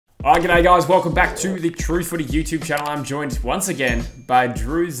Alright, g'day guys, welcome back to the True Footy YouTube channel. I'm joined once again by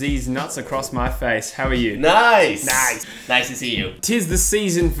Drewzy's nuts across my face. How are you? Nice! Nice to see you. Tis the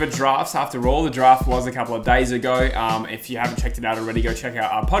season for drafts. After all, the draft was a couple of days ago. If you haven't checked it out already, go check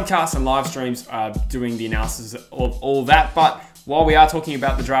out our podcast and live streams doing the analysis of all that. But while we are talking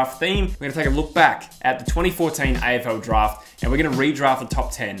about the draft theme, we're going to take a look back at the 2014 AFL draft and we're going to redraft the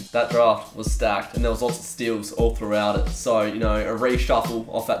top 10. That draft was stacked and there was lots of steals all throughout it. So, you know, a reshuffle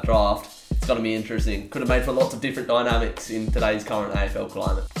off that draft, it's going to be interesting. Could have made for lots of different dynamics in today's current AFL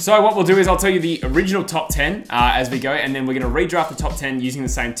climate. So what we'll do is I'll tell you the original top 10 as we go, and then we're going to redraft the top 10 using the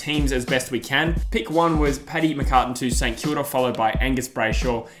same teams as best we can. Pick 1 was Paddy McCartan to St Kilda, followed by Angus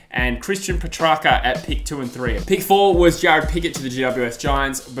Brayshaw and Christian Petrarca at pick 2 and 3. Pick 4 was Jared Pickett to the GWS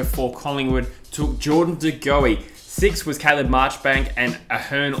Giants before Collingwood took Jordan De Goey. 6 was Caleb Marchbank, and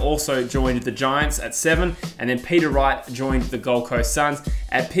Ahern also joined the Giants at 7, and then Peter Wright joined the Gold Coast Suns.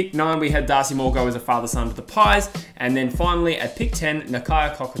 At pick 9, we had Darcy Morgo as a father-son to the Pies, and then finally at pick 10,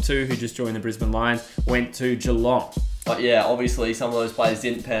 Nakaya Cockatoo, who just joined the Brisbane Lions, went to Geelong. But yeah, obviously some of those players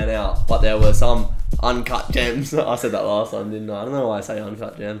didn't pan out, but there were some uncut gems. I said that last time, didn't I? I don't know why I say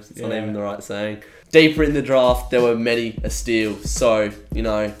uncut gems. It's not even the right saying. Deeper in the draft, there were many a steal. So, you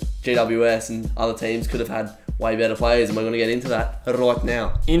know, GWS and other teams could have had way better players, and we're going to get into that right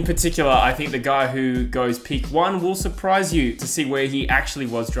now. In particular, I think the guy who goes pick 1 will surprise you to see where he actually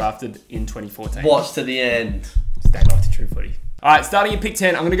was drafted in 2014. Watch to the end. Stay locked to True Footy. All right, starting at pick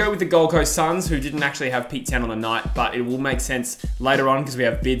 10, I'm going to go with the Gold Coast Suns, who didn't actually have pick 10 on the night, but it will make sense later on because we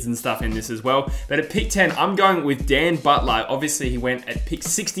have bids and stuff in this as well. But at pick 10, I'm going with Dan Butler. Obviously, he went at pick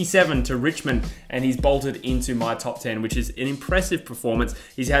 67 to Richmond, and he's bolted into my top 10, which is an impressive performance.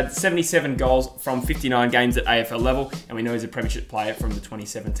 He's had 77 goals from 59 games at AFL level, and we know he's a premiership player from the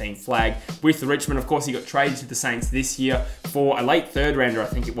 2017 flag. With the Richmond, of course, he got traded to the Saints this year for a late third rounder, I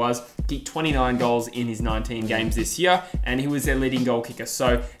think it was. Kicked 29 goals in his 19 games this year, and he was their leading goal kicker.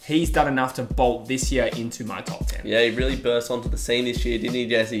 So he's done enough to bolt this year into my top 10. Yeah, he really burst onto the scene this year, didn't he,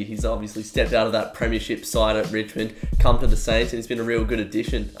 Jesse? He's obviously stepped out of that premiership side at Richmond, come to the Saints, and he's been a real good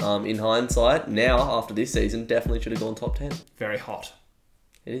addition in hindsight. Now, after this season, definitely should have gone top 10. Very hot.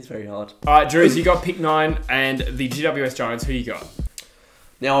 It is very hard. All right, Drews, you got pick 9 and the GWS Giants. Who you got?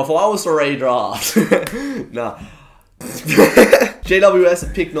 Now, if I was to redraft, nah. GWS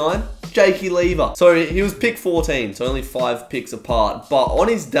at pick 9, Jakey Lever. So he was pick 14, so only 5 picks apart. But on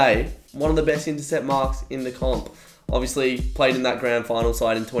his day, one of the best intercept marks in the comp. Obviously, played in that grand final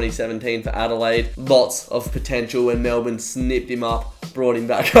side in 2017 for Adelaide. Lots of potential, and Melbourne snipped him up, brought him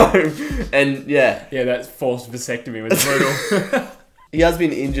back home. And yeah. Yeah, that forced vasectomy was brutal. He has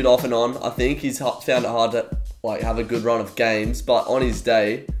been injured off and on, I think. He's found it hard to have a good run of games. But on his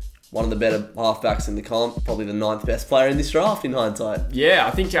day, one of the better halfbacks in the comp, probably the 9th best player in this draft in hindsight. Yeah,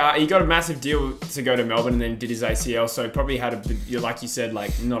 I think he got a massive deal to go to Melbourne and then did his ACL, so probably had like you said,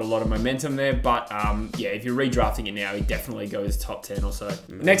 not a lot of momentum there. But yeah, if you're redrafting it now, he definitely goes top 10 or so.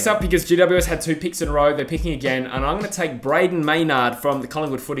 Next up, because GWS had 2 picks in a row, they're picking again, and I'm going to take Braden Maynard from the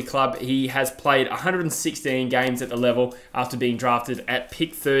Collingwood Footy Club. He has played 116 games at the level after being drafted at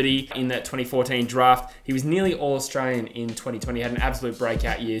pick 30 in that 2014 draft. He was nearly All-Australian in 2020, had an absolute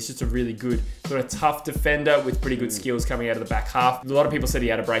breakout year. It's just a really good, sort of tough defender with pretty good skills coming out of the back half. A lot of people said he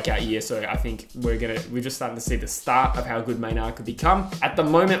had a breakout year, so I think we're just starting to see the start of how good Maynard could become. At the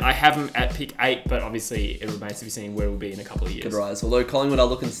moment, I have him at pick 8, but obviously it remains to be seen where we'll be in a couple of years. Good rise. Although Collingwood are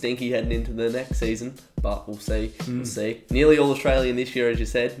looking stinky heading into the next season, but we'll see. We'll see. Nearly All-Australian this year, as you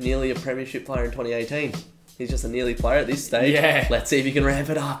said. Nearly a premiership player in 2018. He's just a nearly player at this stage. Yeah. Let's see if he can ramp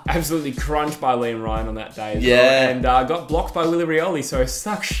it up. Absolutely crunched by Liam Ryan on that day as well. And got blocked by Willie Rioli, so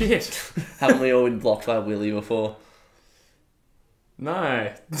suck shit. Haven't we all been blocked by Willie before?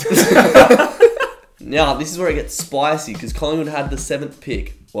 No. Now, this is where it gets spicy, because Collingwood had the 7th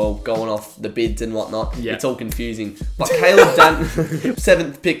pick. Well, going off the bids and whatnot, it's all confusing. But Caleb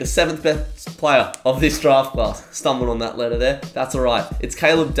 7th pick, the 7th best player of this draft class. Stumbled on that letter there. That's all right. It's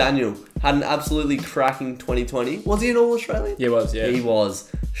Caleb Daniel. Had an absolutely cracking 2020. Was he an All-Australian? He was, yeah. He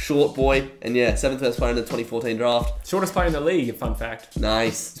was. Short boy. And yeah, 7th best player in the 2014 draft. Shortest player in the league, a fun fact.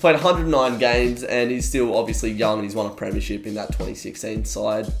 Nice. He's played 109 games, and he's still obviously young, and he's won a premiership in that 2016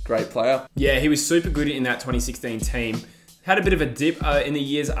 side. Great player. Yeah, he was super good in that 2016 team. Had a bit of a dip in the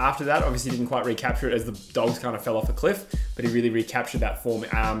years after that. Obviously didn't quite recapture it as the Dogs kind of fell off a cliff. but he really recaptured that form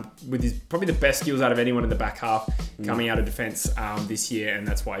with his probably the best skills out of anyone in the back half coming out of defence this year, and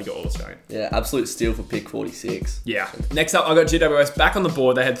that's why he got All-Australian. Yeah, absolute steal for pick 46. Yeah. Next up, I got GWS back on the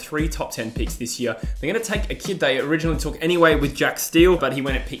board. They had 3 top 10 picks this year. They're going to take a kid they originally took anyway with Jack Steele, but he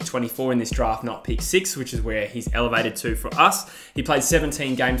went at pick 24 in this draft, not pick 6, which is where he's elevated to for us. He played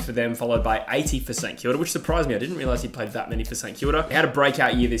 17 games for them, followed by 80 for St Kilda, which surprised me. I didn't realise he played that many for St Kilda. He had a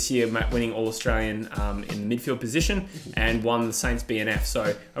breakout year this year, winning All-Australian in the midfield position and won the Saints BNF.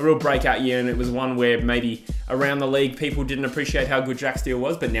 So a real breakout year, and it was one where maybe around the league people didn't appreciate how good Jack Steele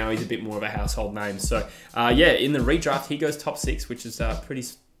was, but now he's a bit more of a household name. So yeah, in the redraft, he goes top 6, which is pretty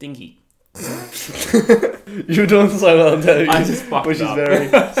stinky. You were doing so well, Dave. I just fucked which up. is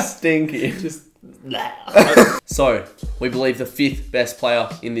very stinky. Just So, we believe the 5th best player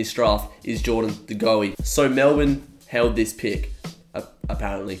in this draft is Jordan De Goey. So, Melbourne held this pick,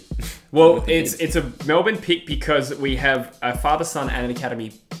 apparently. Well, it's a Melbourne pick because we have a father-son and an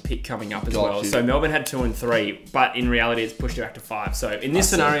academy pick coming up as well. So Melbourne had 2 and 3, but in reality it's pushed it back to 5. So in this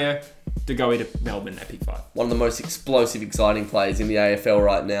scenario, De Goey to Melbourne at pick 5. One of the most explosive, exciting players in the AFL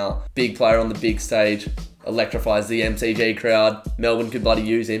right now. Big player on the big stage. Electrifies the MCG crowd. Melbourne could bloody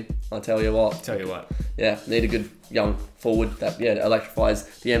use him. I tell you what. Yeah, need a good young forward that electrifies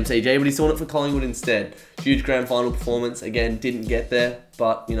the MCG, but he's doing it for Collingwood instead. Huge grand final performance. Again, didn't get there,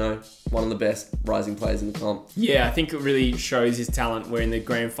 but you know, one of the best rising players in the comp. Yeah, I think it really shows his talent. Where in the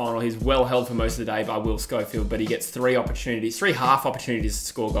grand final, he's well held for most of the day by Will Schofield, but he gets 3 half opportunities to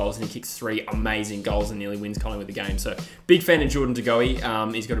score goals, and he kicks 3 amazing goals and nearly wins Collingwood the game. So big fan of Jordan De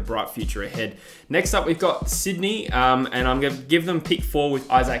Goey. He's got a bright future ahead. Next up, we've got Sydney, and I'm going to give them pick 4 with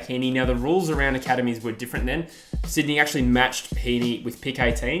Isaac Heaney. Now, the rules around academies were different then. Sydney actually matched Heaney with pick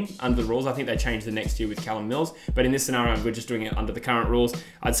 18 under the rules. I think they changed the next year with Callum Mills, but in this scenario, we're just doing it under the current rules.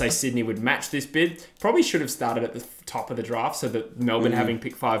 I'd say Sydney would match this bid. Probably should have started at the top of the draft so that Melbourne having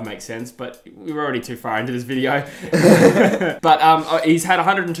pick 5 makes sense, but we were already too far into this video. But he's had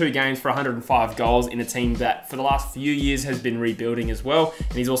 102 games for 105 goals in a team that for the last few years has been rebuilding as well,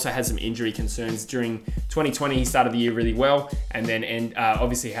 and he's also had some injury concerns. During 2020, he started the year really well, and then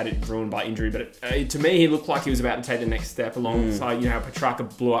obviously had it ruined by injury, but to me, he looked like he was about to take the next step alongside, you know, how Petrarca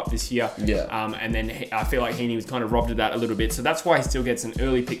blew up this year. And then I feel like Heaney was kind of robbed of that a little bit, so that's why he still gets an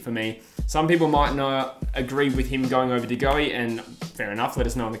early pick for me. Some people might not agree with him going over De Goey, and fair enough, let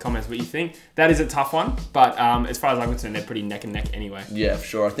us know in the comments what you think. That is a tough one, but as far as I'm concerned, they're pretty neck and neck anyway. Yeah, for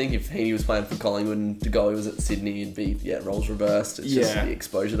sure. I think if Heaney was playing for Collingwood and De Goey was at Sydney, it'd be, roles reversed. It's just the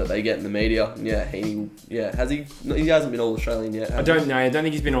exposure that they get in the media. Yeah, Heaney, has he? He hasn't been All-Australian yet. I don't know. I don't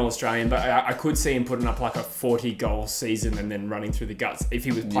think he's been All-Australian, but I could see him putting up like a 40-goal season and then running through the guts if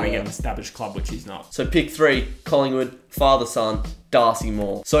he was playing at an established club, which he's not. So pick 3, Collingwood, father-son, Darcy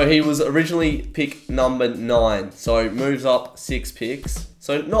Moore. So he was originally pick number 9, so moves up 6 picks.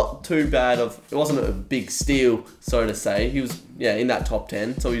 So not too bad it wasn't a big steal, so to say. He was, in that top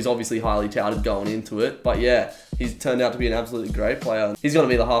 10, so he's obviously highly touted going into it. But he's turned out to be an absolutely great player. He's going to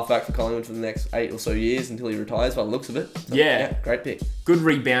be the halfback for Collingwood for the next 8 or so years until he retires by the looks of it. So, great pick. Good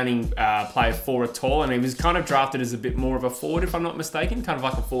rebounding player for a tall, and he was kind of drafted as a bit more of a forward, if I'm not mistaken, kind of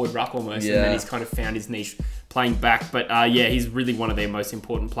like a forward ruck almost, and then he's kind of found his niche playing back. But he's really one of their most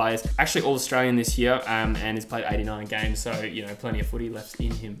important players. Actually All-Australian this year, and he's played 89 games, so plenty of footy left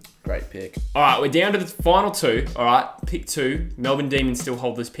in him. Great pick. All right, we're down to the final 2. All right, pick 2. Melbourne Demons still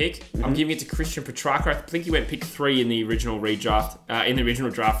hold this pick. I'm giving it to Christian Petrarca. I think he went pick 3 in the original draft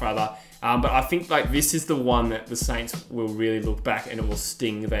rather. But I think this is the one that the Saints will really look back and it will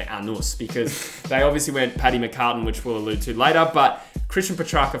sting their anus, because they obviously went Paddy McCartan, which we'll allude to later. But Christian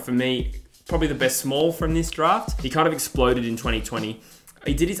Petrarca, for me, probably the best small from this draft. He kind of exploded in 2020.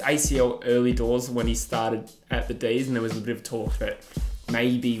 He did his ACL early doors when he started at the D's, and there was a bit of talk that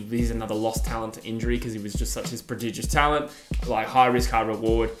maybe he's another lost talent to injury because he was just such a prodigious talent, like high risk, high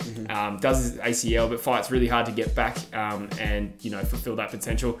reward. Does his ACL, but fights really hard to get back and fulfill that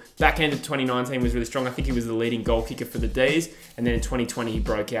potential. Back end of 2019 was really strong. I think he was the leading goal kicker for the D's, and then in 2020 he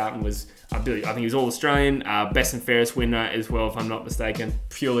broke out and was, I think he was All-Australian, best and fairest winner as well, if I'm not mistaken.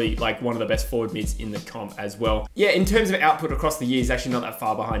 Purely one of the best forward mids in the comp as well. Yeah, in terms of output across the year, he's actually not that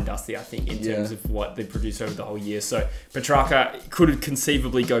far behind Dusty, I think, in terms of what they produce over the whole year. So Petrarca could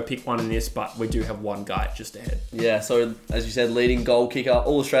conceivably go pick one in this, but we do have one guy just ahead. Yeah, so as you said, leading goal kicker,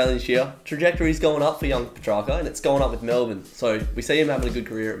 All-Australian this year. Trajectory's going up for young Petrarca, and it's going up with Melbourne. So we see him having a good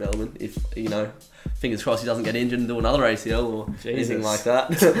career at Melbourne, if, fingers crossed he doesn't get injured and do another ACL or anything like that.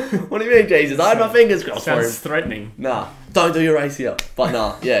 What do you mean, Jesus? I had my fingers crossed for him. Sounds threatening. Nah, don't do your ACL. But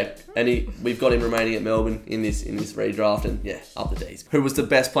nah, and we've got him remaining at Melbourne in this redraft, and up the D's. Who was the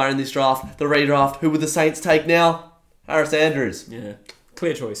best player in this draft? The redraft. Who would the Saints take now? Harris Andrews. Yeah,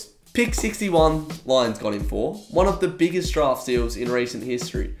 clear choice. Pick 61, Lions got him for. One of the biggest draft steals in recent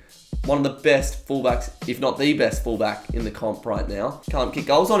history. One of the best fullbacks, if not the best fullback in the comp right now. Can't kick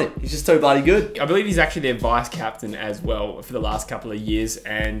goals on him. He's just so bloody good. I believe he's actually their vice captain as well for the last couple of years,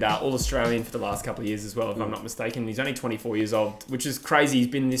 and All Australian for the last couple of years as well, if I'm not mistaken. He's only 24 years old, which is crazy. He's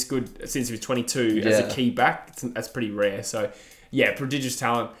been this good since he was 22 as a key back. That's pretty rare. So, yeah, prodigious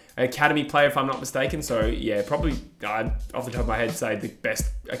talent. Academy player, if I'm not mistaken. So, yeah, probably, off the top of my head, say the best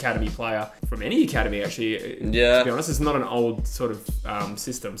academy player from any academy, actually. Yeah. To be honest, it's not an old sort of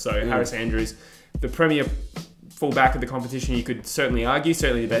system. So, Harris Andrews, the premier fullback of the competition, you could certainly argue.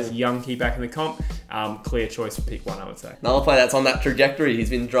 Certainly the best young key back in the comp. Clear choice for pick 1, I would say. Another player that's on that trajectory. He's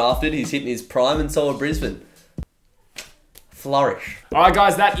been drafted. He's hitting his prime, and so are Brisbane. Flourish. All right,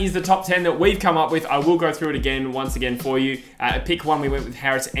 guys, that is the top 10 that we've come up with. I will go through it again, once again for you. At pick 1, we went with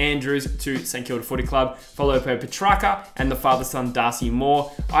Harris Andrews to St Kilda Footy Club, followed by Petrarca and the father-son Darcy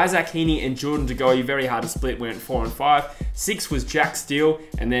Moore. Isaac Heaney and Jordan De Goey, very hard to split, went 4 and 5. 6 was Jack Steele,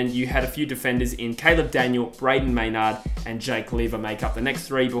 and then you had a few defenders in Caleb Daniel, Braden Maynard, and Jake Lever make up the next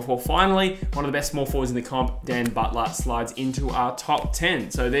 3, before finally, one of the best small forwards in the comp, Dan Butler, slides into our top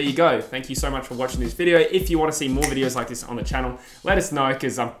 10. So there you go. Thank you so much for watching this video. If you want to see more videos like this on the channel, let us know,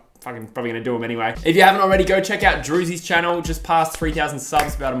 because I'm fucking probably going to do them anyway. If you haven't already, go check out Drewzy's channel. Just passed 3,000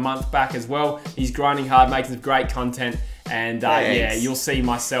 subs about a month back as well. He's grinding hard, making some great content. And yeah, you'll see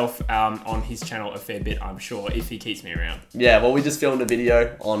myself on his channel a fair bit, I'm sure, if he keeps me around. Yeah, well, we just filmed a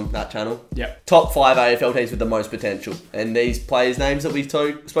video on that channel. Yep. Top 5 AFL teams with the most potential. And these players' names that we've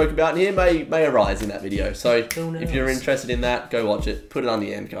spoke about in here may arise in that video. So if you're interested in that, go watch it. Put it on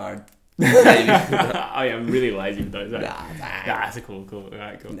the end card. I am really lazy with those. Nah, that's a cool. All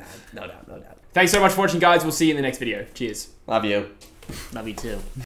right, cool. Nah, no doubt. Thanks so much for watching, guys. We'll see you in the next video. Cheers. Love you. Love you too.